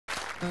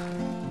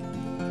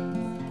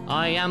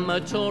I am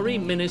a Tory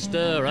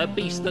minister, a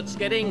beast that's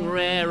getting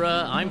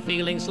rarer. I'm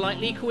feeling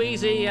slightly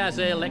queasy as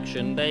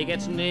election day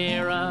gets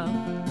nearer.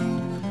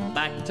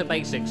 Back to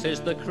basics is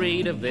the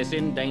creed of this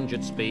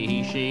endangered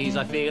species.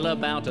 I feel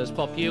about as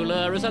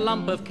popular as a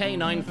lump of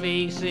canine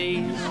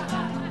feces.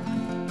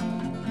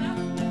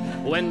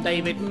 When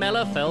David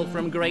Mellor fell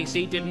from grace,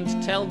 he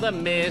didn't tell the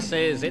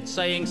missus. It's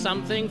saying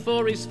something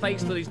for his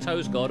face that his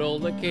toes got all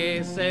the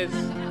kisses.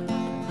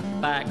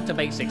 Back to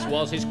basics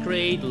was his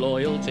creed,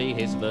 loyalty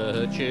his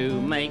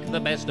virtue. Make the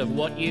best of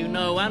what you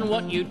know, and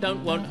what you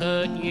don't won't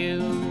hurt you.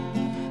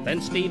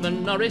 Then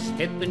Stephen Norris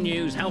hit the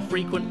news, how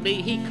frequently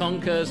he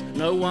conquers.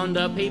 No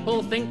wonder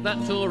people think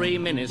that Tory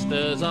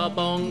ministers are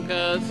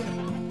bonkers.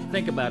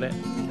 Think about it.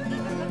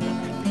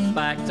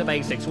 Back to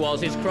basics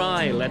was his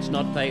cry, let's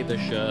not pay the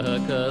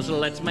shirkers.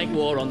 Let's make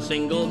war on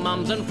single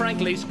mums and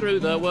frankly screw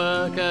the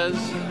workers.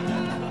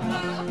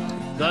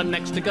 The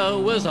next to go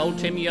was old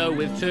Tim Yo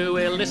with 2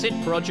 illicit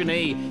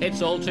progeny.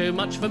 It's all too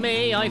much for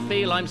me, I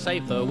feel I'm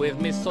safer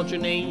with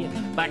misogyny.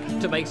 Back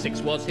to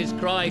basics was his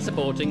cry,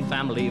 supporting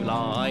family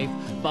life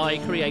by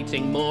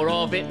creating more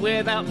of it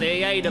without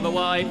the aid of a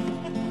wife.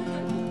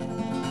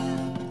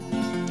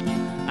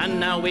 And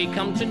now we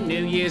come to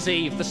New Year's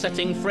Eve, the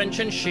setting French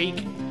and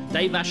chic.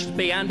 Dave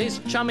Ashby and his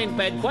chum in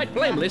bed, quite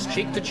blameless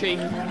cheek to cheek.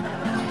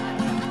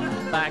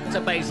 Back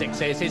to basics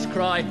is his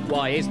cry,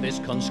 why is this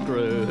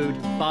conscrewed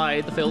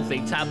by the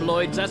filthy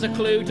tabloids as a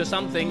clue to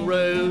something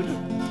rude?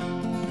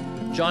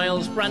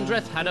 Giles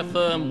Brandreth had a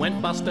firm,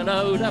 went bust and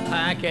owed a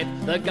packet.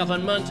 The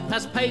government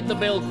has paid the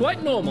bill,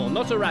 quite normal,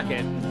 not a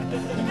racket.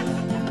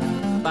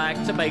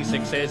 Back to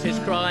basics is his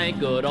cry,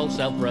 good old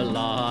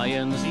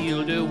self-reliance.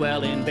 You'll do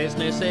well in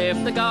business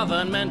if the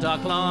government are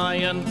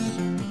clients.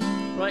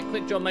 Right,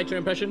 quick John Major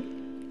impression.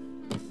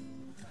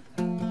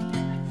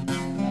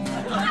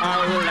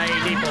 Oh,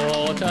 Lady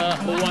Porter,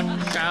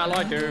 what shall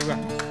I do?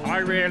 I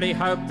really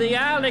hope the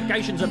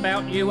allegations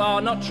about you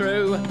are not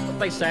true.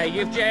 They say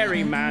you've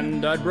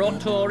gerrymandered,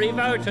 brought Tory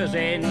voters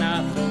in.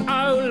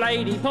 Oh,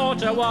 Lady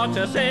Porter, what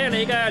a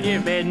silly girl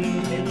you've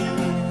been.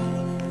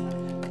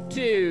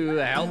 To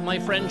help my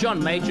friend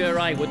John Major,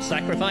 I would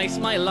sacrifice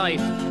my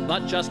life.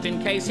 But just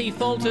in case he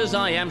falters,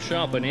 I am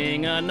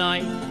sharpening a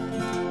knife.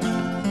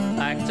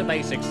 Back to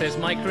basics is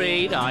my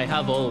creed, I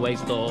have always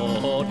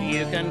thought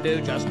you can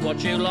do just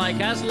what you like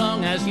as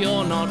long as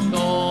you're not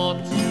caught.